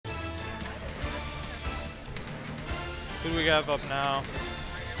Who do we have up now?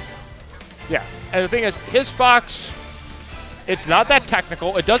 Yeah, and the thing is, his Fox, it's not that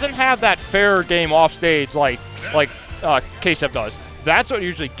technical. It doesn't have that fair game off stage like K-Step does. That's what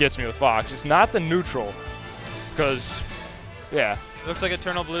usually gets me with Fox. It's not the neutral, because, yeah. Looks like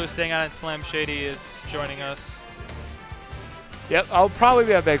Eternal Blue staying on, and SlamSHADY is joining us. Yep, I'll probably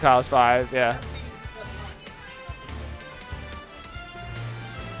be at Big House 5, yeah.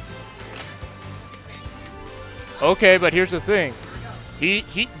 Okay, but here's the thing.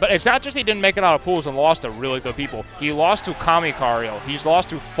 But it's not just he didn't make it out of pools and lost to really good people. He lost to Kamikario. He's lost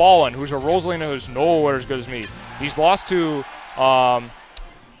to Fallen, who's a RosaLuma who's nowhere as good as me. He's lost to DePuffster,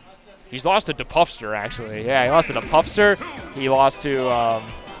 actually. Yeah, he lost to DePuffster. He lost to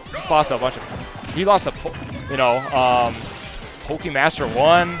just lost to a bunch of. He lost to Pokemaster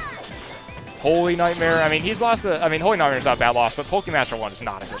 1. Holy Nightmare. I mean, he's lost to. I mean, Holy Nightmare's not a bad loss, but Pokemaster 1 is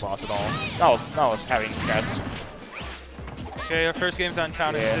not a good loss at all. That was having Ness. Okay, our first game's on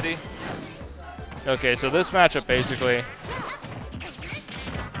Town and City. Okay, so this matchup basically.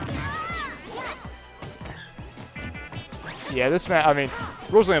 Yeah, this match. I mean,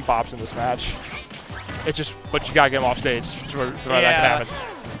 RosaLuma pops in this match. It's just, but you gotta get him off stage for that to happen.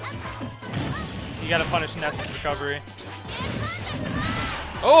 You gotta punish Ness's recovery.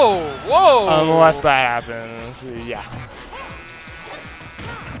 Oh, whoa! Unless that happens, yeah.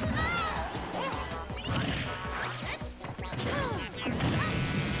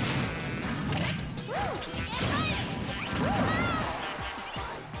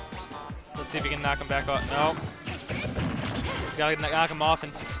 Let's see if we can knock him back off. No. Gotta knock him off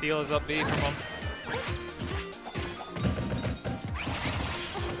and steal his up B from him.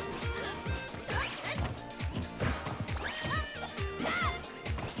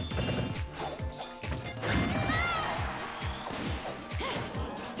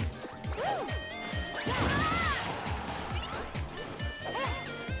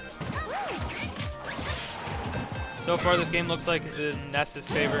 So far, this game looks like it's in Ness's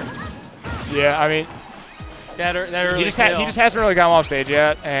favor. Yeah, I mean, he just hasn't really gotten off stage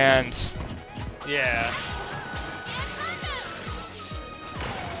yet, and yeah.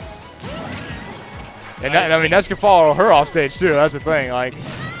 And I mean, Ness can follow her off stage too. That's the thing. Like,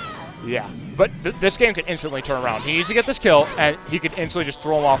 yeah. But this game can instantly turn around. He needs to get this kill, and he could instantly just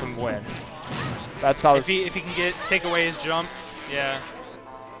throw him off and win. That's how. If he can take away his jump, yeah.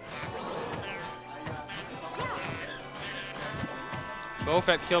 Both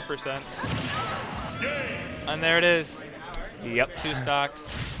at kill percents. And there it is. Yep. 2 stocked.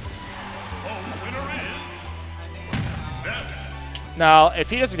 Now,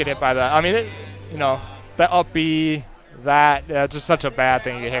 if he doesn't get hit by that, I mean, that up B, that's just such a bad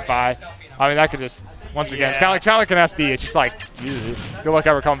thing to get hit by. I mean, that could just, once again, it's kind of like an SD. It's just like, good luck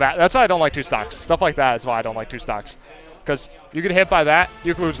ever coming back. That's why I don't like 2 stocks. Stuff like that is why I don't like 2 stocks. Because you get hit by that,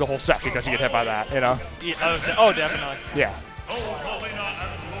 you can lose the whole set because you get hit by that, Yeah, oh, definitely. Yeah.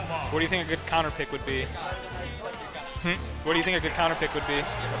 What do you think a good counter pick would be? What do you think a good counter pick would be?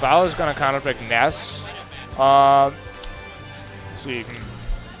 If I was going to counter pick Ness, let's see.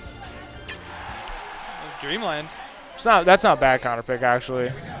 Dreamland. That's not a bad counter pick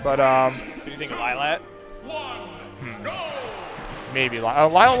actually, but What do you think of Lilat? Maybe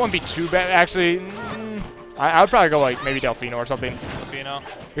Lilat wouldn't be too bad actually. I would probably go like maybe Delfino or something. Delfino.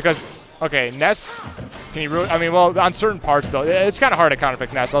 Because okay, Ness, can you really? I mean, well, on certain parts though, it's kind of hard to counter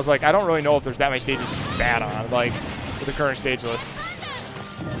pick Ness. I was like, I don't really know if there's that many stages bad on like with the current stage list.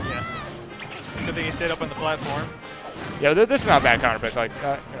 Yeah. Good thing he stayed up on the platform. Yeah, this is not a bad counter pick. Like,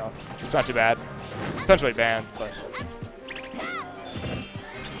 it's not too bad. Potentially banned, but.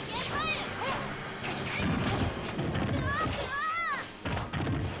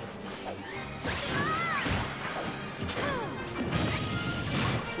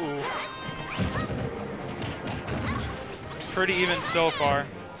 Ooh. Pretty even so far.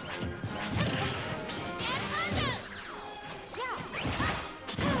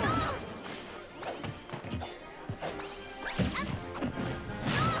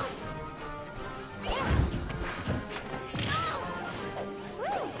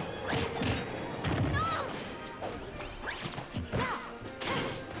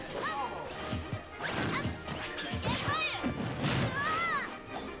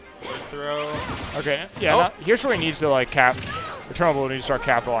 Okay, yeah, now, here's where he needs to, like, Eternal Blue needs to start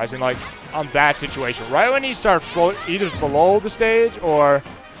capitalizing, like, on that situation. Right when he starts either below the stage or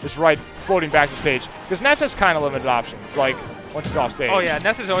just right floating back to stage. Because Ness has kind of limited options, like, once he's off stage. Oh, yeah,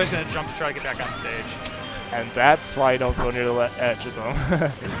 Ness is always going to jump to try to get back on stage. And that's why you don't go near the edge of him.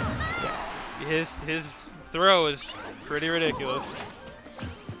 Yeah. His throw is pretty ridiculous.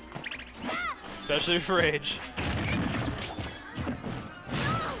 Especially for Rage.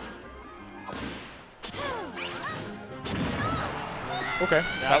 Okay.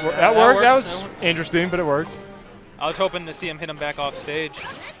 That That worked. worked. That was interesting, but it worked. I was hoping to see him hit him back off stage.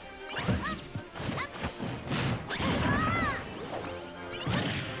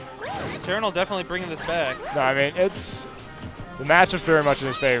 Eternal definitely bringing this back. No, I mean, it's the match is very much in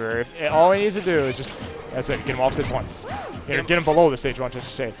his favor. All he needs to do is just, that's it, get him off stage once. Get him below the stage once, I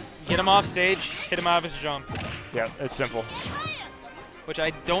should say. Get him off stage, hit him out of his jump. Yeah, it's simple. Which I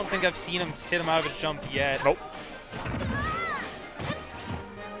don't think I've seen him hit him out of his jump yet. Nope.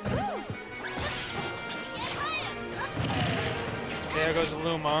 There goes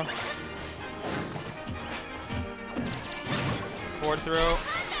Luma. Forward throw.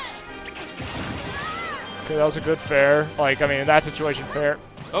 Okay, that was a good fair. Like, I mean, in that situation, fair.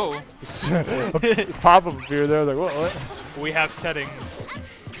 Oh. Pop up appeared there, like, what? We have settings.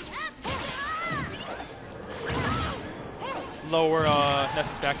 Lower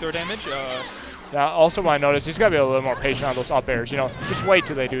Ness's backdoor damage. Now, also what I noticed, he's got to be a little more patient on those up airs. You know, just wait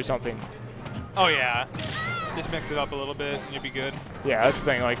till they do something. Oh, yeah. Just mix it up a little bit, and you'll be good. Yeah, that's the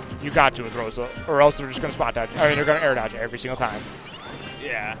thing. Like, you got to with Rosa, or else they're just going to spot dodge. I mean, they're going to air dodge every single time.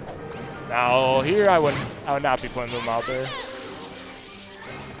 Yeah. Now, here I would not be putting them out there.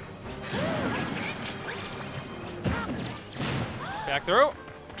 Back throw.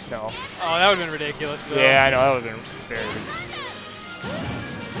 No. Oh, that would have been ridiculous, though. Yeah, I know. That would have been very...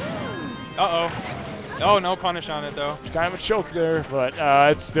 Uh-oh. Oh, no punish on it, though. It's kind of a choke there, but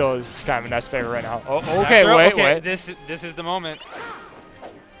it still is kind of a Ness favor right now. Oh, okay, wait. This is the moment.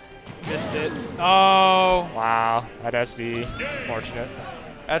 Missed it. Oh. Wow, that SD. Fortunate.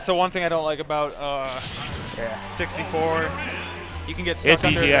 That's the one thing I don't like about 64. You can get stuck it's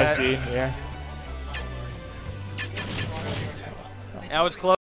under easy that. SD, yeah. That was close.